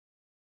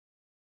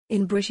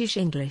In British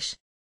English.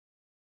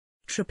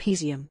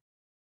 Trapezium.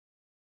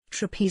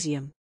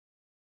 Trapezium.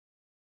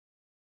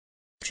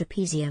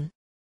 Trapezium.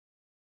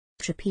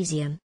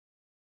 Trapezium.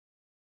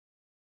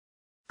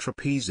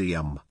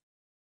 Trapezium.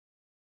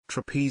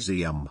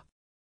 Trapezium.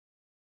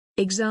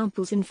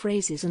 Examples in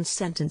phrases and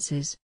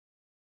sentences.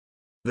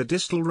 The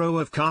distal row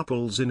of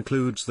carpals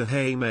includes the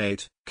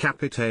hamate,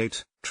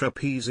 capitate,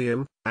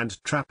 trapezium,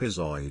 and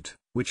trapezoid,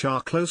 which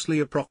are closely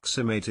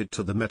approximated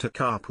to the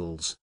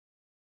metacarpals.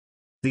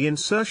 The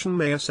insertion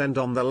may ascend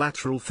on the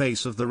lateral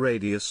face of the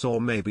radius or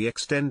may be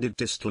extended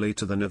distally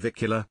to the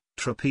navicular,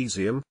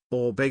 trapezium,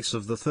 or base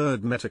of the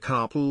third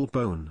metacarpal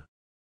bone.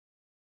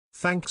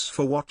 Thanks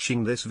for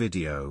watching this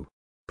video.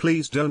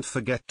 Please don't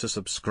forget to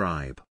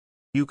subscribe.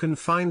 You can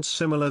find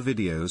similar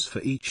videos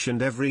for each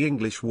and every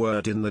English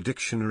word in the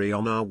dictionary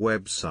on our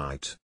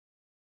website.